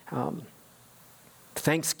 As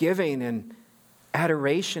thanksgiving and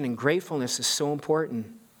adoration and gratefulness is so important.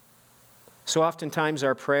 So oftentimes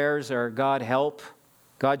our prayers are, God help,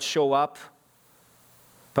 God show up.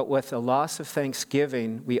 But with the loss of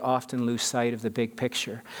thanksgiving, we often lose sight of the big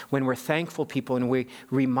picture. When we're thankful people and we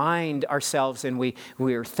remind ourselves and we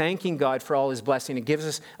are thanking God for all his blessing, it gives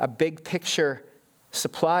us a big picture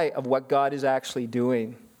supply of what God is actually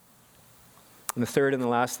doing. And the third and the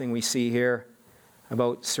last thing we see here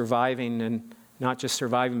about surviving, and not just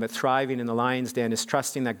surviving but thriving in the lion's den, is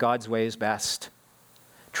trusting that God's way is best.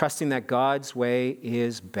 Trusting that God's way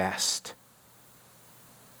is best.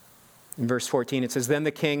 In verse 14, it says, then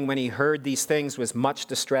the king, when he heard these things, was much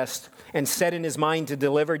distressed and set in his mind to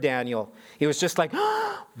deliver Daniel. He was just like,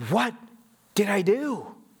 what did I do?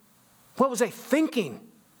 What was I thinking?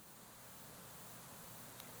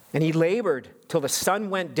 And he labored till the sun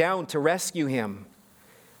went down to rescue him.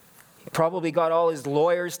 He probably got all his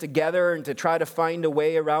lawyers together and to try to find a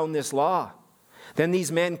way around this law. Then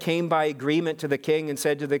these men came by agreement to the king and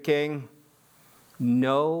said to the king,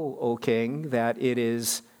 know, O king, that it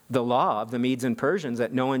is the law of the Medes and Persians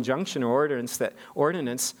that no injunction or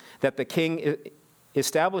ordinance that the king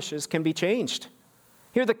establishes can be changed.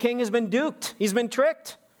 Here the king has been duped. He's been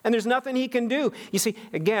tricked. And there's nothing he can do. You see,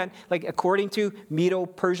 again, like according to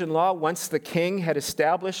Medo-Persian law, once the king had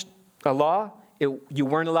established a law, you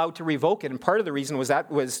weren't allowed to revoke it. And part of the reason was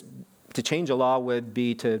to change a law would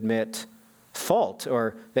be to admit fault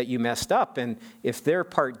or that you messed up. And if they're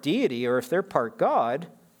part deity or if they're part God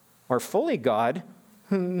or fully God,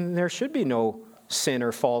 there should be no sin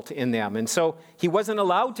or fault in them. And so he wasn't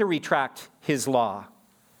allowed to retract his law.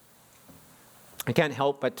 I can't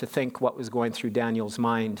help but to think what was going through Daniel's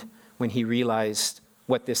mind when he realized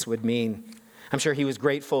what this would mean. I'm sure he was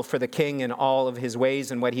grateful for the king and all of his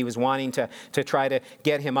ways and what he was wanting to try to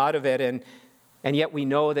get him out of it. And yet we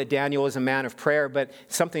know that Daniel is a man of prayer. But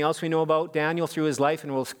something else we know about Daniel through his life,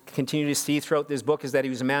 and we'll continue to see throughout this book, is that he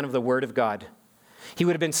was a man of the Word of God. He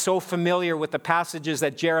would have been so familiar with the passages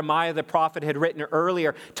that Jeremiah the prophet had written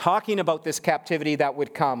earlier, talking about this captivity that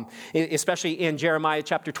would come, especially in Jeremiah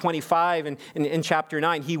chapter 25 and in chapter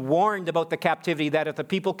 9. He warned about the captivity, that if the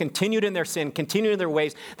people continued in their sin, continued in their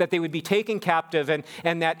ways, that they would be taken captive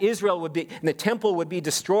and that Israel would be, and the temple would be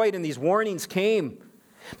destroyed, and these warnings came.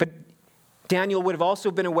 But Daniel would have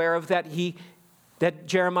also been aware of that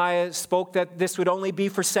Jeremiah spoke that this would only be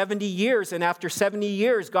for 70 years, and after 70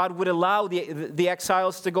 years, God would allow the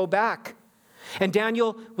exiles to go back. And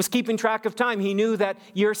Daniel was keeping track of time. He knew that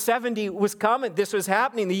year 70 was coming. This was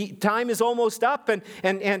happening. The time is almost up, and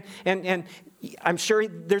I'm sure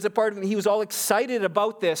there's a part of him, he was all excited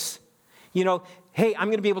about this. You know, hey, I'm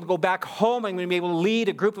going to be able to go back home. I'm going to be able to lead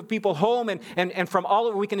a group of people home. And from all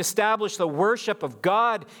over, we can establish the worship of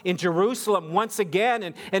God in Jerusalem once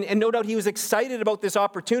again. And no doubt he was excited about this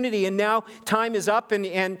opportunity. And now time is up and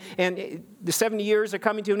the 70 years are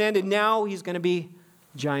coming to an end. And now he's going to be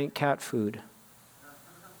giant cat food.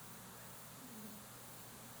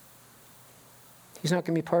 He's not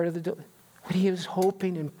going to be part of what he was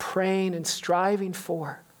hoping and praying and striving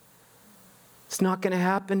for. It's not going to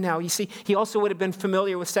happen now. You see, he also would have been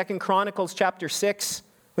familiar with 2 Chronicles chapter 6,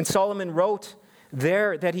 when Solomon wrote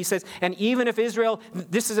there that he says, and even if Israel,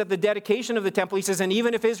 this is at the dedication of the temple, he says, and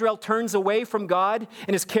even if Israel turns away from God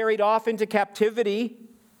and is carried off into captivity,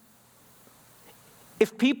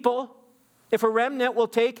 if a remnant will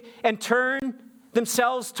take and turn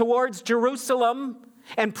themselves towards Jerusalem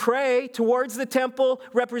and pray towards the temple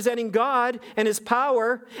representing God and his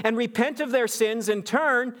power and repent of their sins and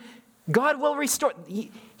turn, God will restore.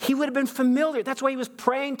 He would have been familiar. That's why he was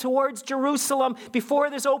praying towards Jerusalem. Before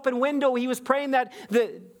this open window, he was praying that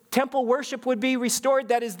the temple worship would be restored.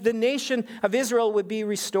 That is, the nation of Israel would be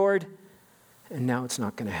restored. And now it's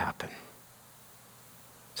not going to happen.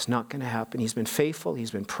 It's not going to happen. He's been faithful.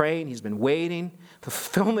 He's been praying. He's been waiting. The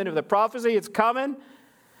fulfillment of the prophecy, it's coming.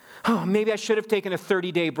 Oh, maybe I should have taken a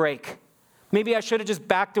 30-day break. Maybe I should have just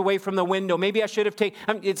backed away from the window. Maybe I should have taken...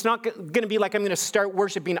 It's not going to be like I'm going to start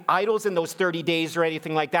worshiping idols in those 30 days or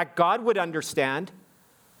anything like that. God would understand.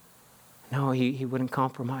 No, he wouldn't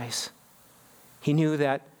compromise. He knew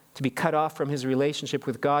that to be cut off from his relationship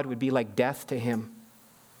with God would be like death to him.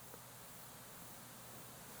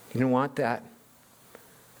 He didn't want that.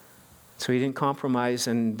 So he didn't compromise,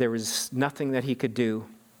 and there was nothing that he could do.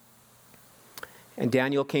 And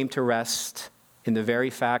Daniel came to rest in the very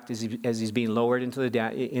fact, as he's being lowered into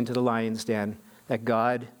the lion's den, that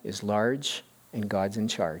God is large and God's in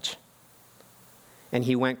charge. And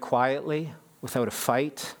he went quietly, without a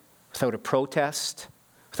fight, without a protest,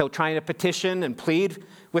 without trying to petition and plead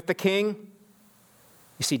with the king.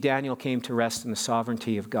 You see, Daniel came to rest in the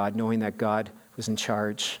sovereignty of God, knowing that God was in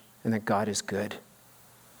charge and that God is good.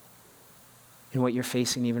 In what you're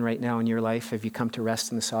facing even right now in your life, have you come to rest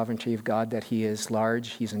in the sovereignty of God, that he is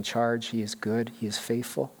large, he's in charge, he is good, he is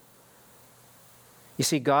faithful? You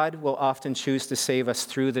see, God will often choose to save us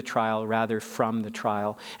through the trial rather from the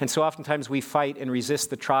trial. And so oftentimes we fight and resist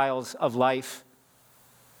the trials of life,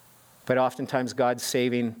 but oftentimes God's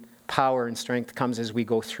saving power and strength comes as we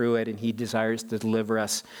go through it, and he desires to deliver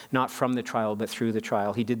us not from the trial but through the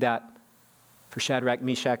trial. He did that for Shadrach,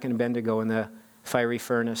 Meshach, and Abednego in the fiery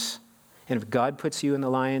furnace. And if God puts you in the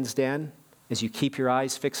lion's den, as you keep your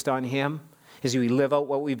eyes fixed on him, as we live out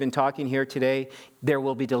what we've been talking here today, there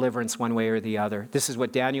will be deliverance one way or the other. This is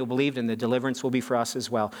what Daniel believed, and the deliverance will be for us as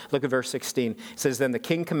well. Look at verse 16. It says, then the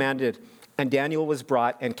king commanded, and Daniel was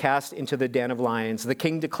brought and cast into the den of lions. The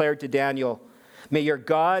king declared to Daniel, may your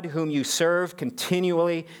God whom you serve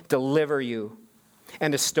continually deliver you.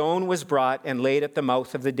 And a stone was brought and laid at the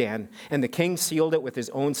mouth of the den. And the king sealed it with his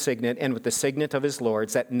own signet and with the signet of his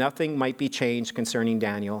lords, that nothing might be changed concerning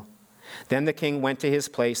Daniel. Then the king went to his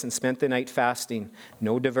place and spent the night fasting.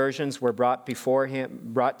 No diversions were brought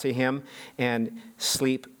to him, and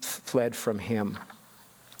sleep fled from him.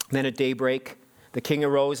 Then at daybreak, the king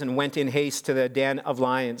arose and went in haste to the den of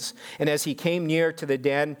lions. And as he came near to the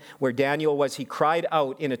den where Daniel was, he cried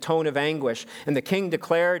out in a tone of anguish. And the king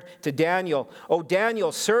declared to Daniel, O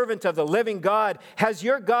Daniel, servant of the living God, has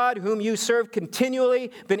your God, whom you serve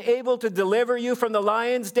continually, been able to deliver you from the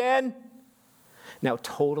lion's den? Now,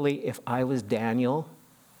 totally, if I was Daniel,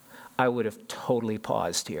 I would have totally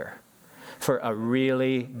paused here. for a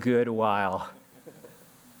really good while.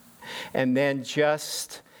 And then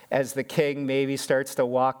just as the king maybe starts to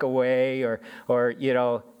walk away or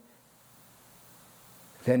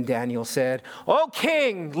then Daniel said, "O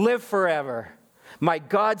king, live forever. My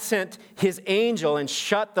God sent his angel and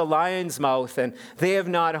shut the lion's mouth, and they have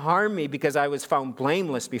not harmed me because I was found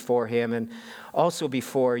blameless before him, and also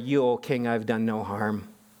before you, O king, I've done no harm."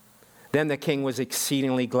 Then the king was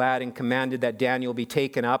exceedingly glad and commanded that Daniel be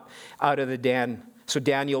taken up out of the den. So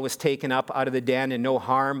Daniel was taken up out of the den, and no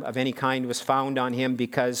harm of any kind was found on him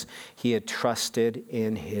because he had trusted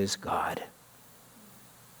in his God.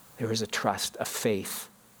 There was a trust, a faith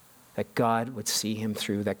that God would see him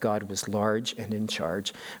through, that God was large and in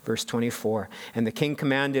charge. Verse 24, and the king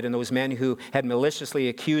commanded, and those men who had maliciously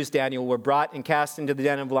accused Daniel were brought and cast into the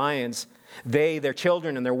den of lions, they, their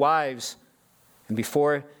children, and their wives. And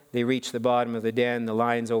before they reached the bottom of the den, the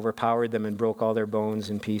lions overpowered them and broke all their bones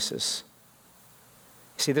in pieces.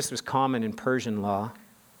 See, this was common in Persian law,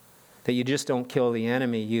 that you just don't kill the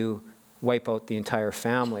enemy, you wipe out the entire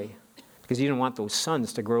family, because you didn't want those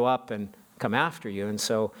sons to grow up and come after you. And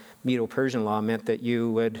so Medo-Persian law meant that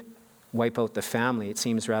you would wipe out the family. It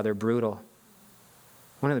seems rather brutal.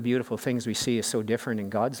 One of the beautiful things we see is so different in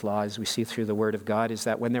God's law, as we see through the Word of God, is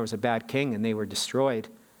that when there was a bad king and they were destroyed,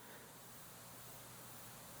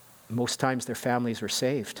 most times their families were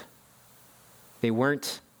saved. They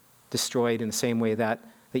weren't destroyed in the same way that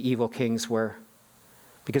the evil kings were,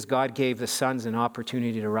 because God gave the sons an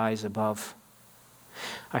opportunity to rise above.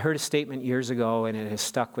 I heard a statement years ago, and it has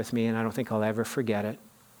stuck with me, and I don't think I'll ever forget it.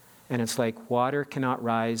 And it's like, water cannot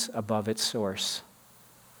rise above its source,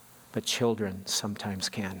 but children sometimes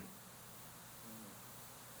can.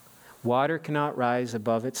 Water cannot rise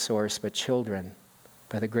above its source, but children,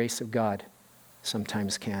 by the grace of God,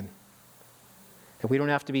 sometimes can. That we don't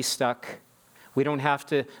have to be stuck. We don't have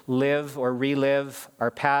to live or relive our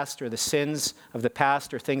past or the sins of the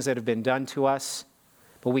past or things that have been done to us.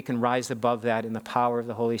 But we can rise above that in the power of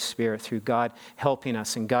the Holy Spirit through God helping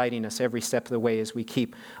us and guiding us every step of the way as we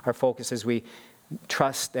keep our focus, as we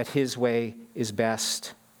trust that his way is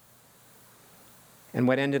best. And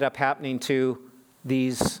what ended up happening to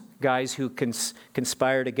these guys who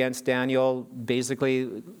conspired against Daniel,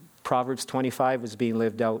 basically Proverbs 25 was being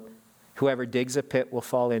lived out. Whoever digs a pit will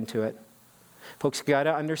fall into it. Folks, you've got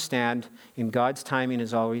to understand, in God's timing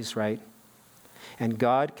is always right. And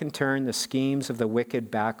God can turn the schemes of the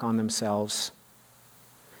wicked back on themselves.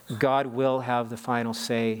 God will have the final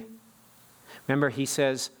say. Remember, he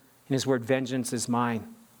says in his word, vengeance is mine.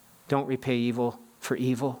 Don't repay evil for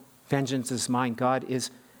evil. Vengeance is mine. God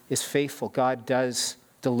is faithful. God does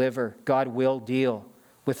deliver. God will deal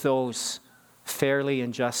with those fairly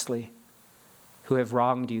and justly who have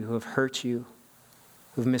wronged you, who have hurt you,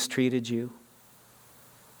 who have mistreated you.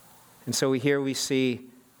 And so here we see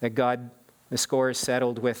that God, the score is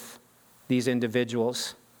settled with these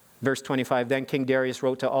individuals. Verse 25, then King Darius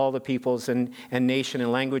wrote to all the peoples and nation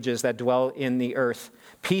and languages that dwell in the earth,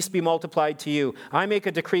 peace be multiplied to you. I make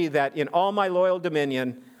a decree that in all my loyal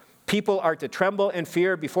dominion, people are to tremble and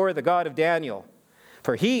fear before the God of Daniel.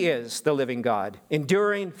 For he is the living God,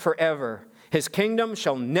 enduring forever. His kingdom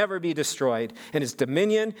shall never be destroyed, and his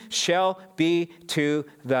dominion shall be to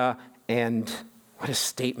the end. What a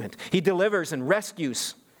statement. He delivers and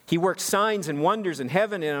rescues. He works signs and wonders in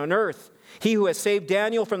heaven and on earth. He who has saved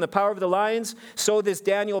Daniel from the power of the lions, so this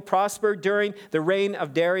Daniel prospered during the reign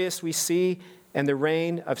of Darius, we see, and the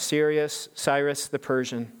reign of Cyrus the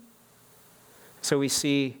Persian. So we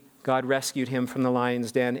see God rescued him from the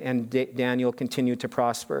lion's den, and Daniel continued to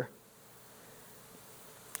prosper.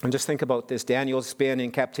 And just think about this. Daniel's been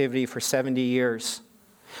in captivity for 70 years.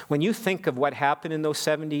 When you think of what happened in those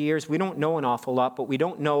 70 years, we don't know an awful lot, but we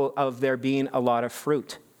don't know of there being a lot of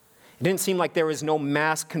fruit. It didn't seem like there was no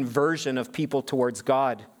mass conversion of people towards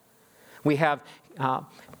God. We have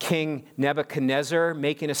King Nebuchadnezzar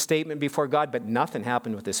making a statement before God, but nothing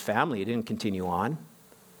happened with his family. It didn't continue on.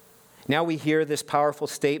 Now we hear this powerful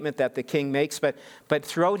statement that the king makes, but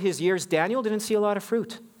throughout his years, Daniel didn't see a lot of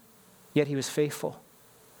fruit, yet he was faithful.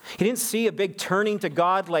 He didn't see a big turning to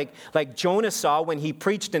God like Jonah saw when he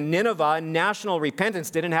preached in Nineveh, and national repentance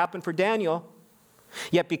didn't happen for Daniel.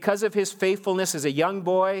 Yet because of his faithfulness as a young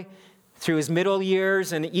boy, through his middle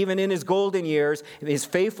years and even in his golden years, his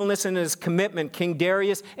faithfulness and his commitment, King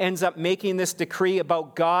Darius ends up making this decree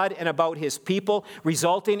about God and about his people,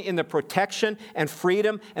 resulting in the protection and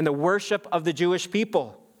freedom and the worship of the Jewish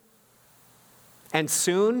people. And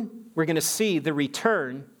soon we're going to see the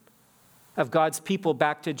return of God's people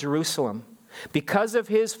back to Jerusalem. Because of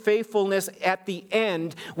his faithfulness at the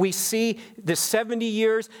end, we see the 70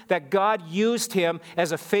 years that God used him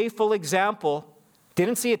as a faithful example.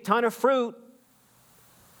 Didn't see a ton of fruit,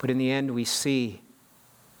 but in the end we see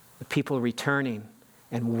the people returning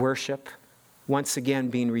and worship once again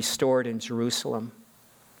being restored in Jerusalem.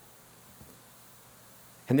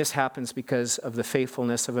 And this happens because of the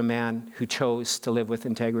faithfulness of a man who chose to live with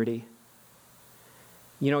integrity.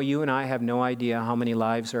 You know, you and I have no idea how many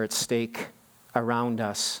lives are at stake around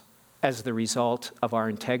us as the result of our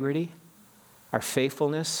integrity, our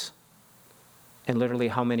faithfulness, and literally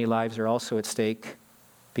how many lives are also at stake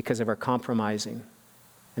because of our compromising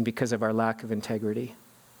and because of our lack of integrity.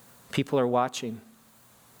 People are watching.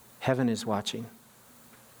 Heaven is watching.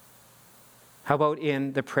 How about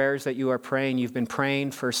in the prayers that you are praying? You've been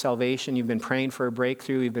praying for salvation. You've been praying for a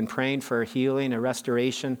breakthrough. You've been praying for a healing, a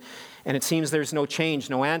restoration. And it seems there's no change,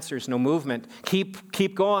 no answers, no movement.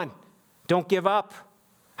 Keep going. Don't give up.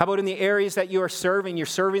 How about in the areas that you are serving? You're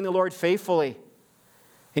serving the Lord faithfully.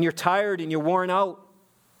 And you're tired and you're worn out.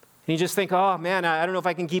 And you just think, oh man, I don't know if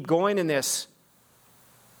I can keep going in this.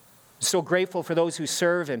 I'm so grateful for those who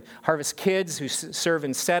serve in Harvest Kids, who serve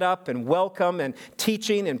in setup and welcome and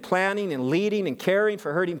teaching and planning and leading and caring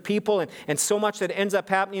for hurting people and so much that ends up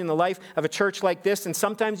happening in the life of a church like this. And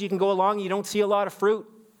sometimes you can go along and you don't see a lot of fruit.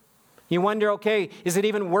 You wonder, okay, is it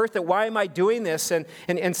even worth it? Why am I doing this? And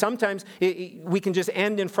sometimes we can just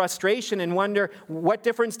end in frustration and wonder, what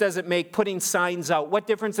difference does it make putting signs out? What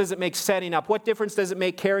difference does it make setting up? What difference does it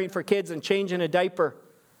make caring for kids and changing a diaper?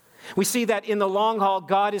 We see that in the long haul,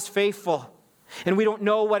 God is faithful. And we don't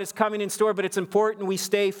know what is coming in store, but it's important we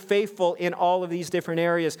stay faithful in all of these different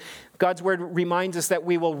areas. God's word reminds us that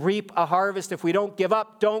we will reap a harvest if we don't give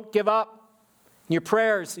up. Don't give up. In your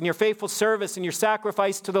prayers, in your faithful service, in your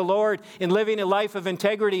sacrifice to the Lord, in living a life of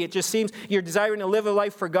integrity. It just seems you're desiring to live a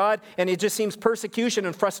life for God, and it just seems persecution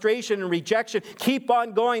and frustration and rejection. Keep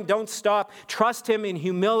on going. Don't stop. Trust him in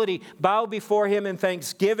humility. Bow before him in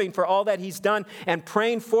thanksgiving for all that he's done, and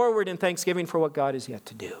praying forward in thanksgiving for what God is yet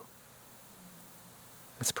to do.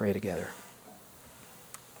 Let's pray together.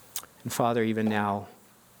 And Father, even now,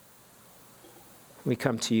 we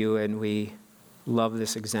come to you and we love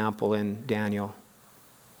this example in Daniel.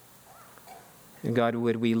 And God,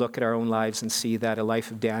 would we look at our own lives and see that a life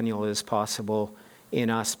of Daniel is possible in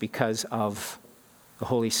us because of the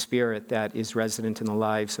Holy Spirit that is resident in the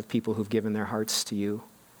lives of people who've given their hearts to you.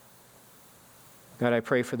 God, I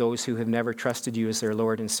pray for those who have never trusted you as their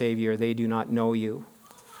Lord and Savior. They do not know you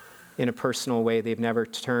in a personal way. They've never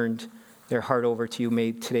turned their heart over to you.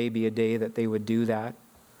 May today be a day that they would do that.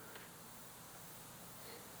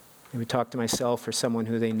 I would talk to myself or someone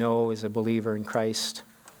who they know is a believer in Christ.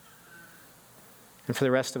 And for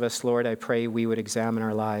the rest of us, Lord, I pray we would examine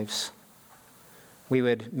our lives. We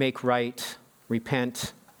would make right,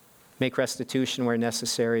 repent, make restitution where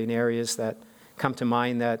necessary in areas that come to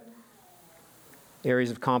mind, that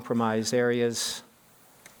areas of compromise, areas,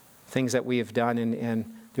 things that we have done, and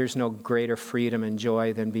there's no greater freedom and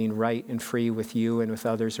joy than being right and free with you and with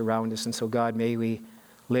others around us. And so, God, may we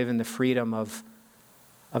live in the freedom of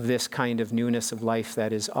this kind of newness of life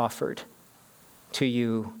that is offered to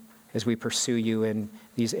you as we pursue you in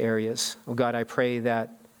these areas. Oh God, I pray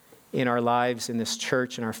that in our lives, in this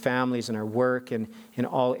church, in our families, in our work, and in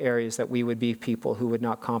all areas, that we would be people who would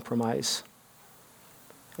not compromise.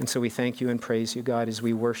 And so we thank you and praise you, God, as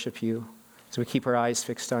we worship you, as we keep our eyes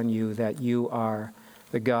fixed on you, that you are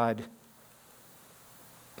the God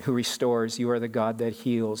who restores. You are the God that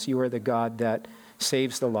heals. You are the God that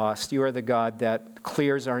saves the lost. You are the God that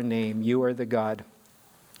clears our name. You are the God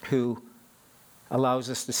who allows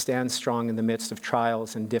us to stand strong in the midst of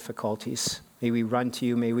trials and difficulties. May we run to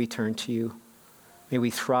you. May we turn to you. May we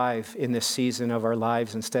thrive in this season of our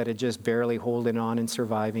lives instead of just barely holding on and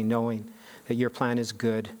surviving, knowing that your plan is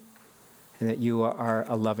good and that you are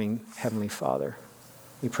a loving Heavenly Father.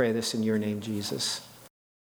 We pray this in your name, Jesus.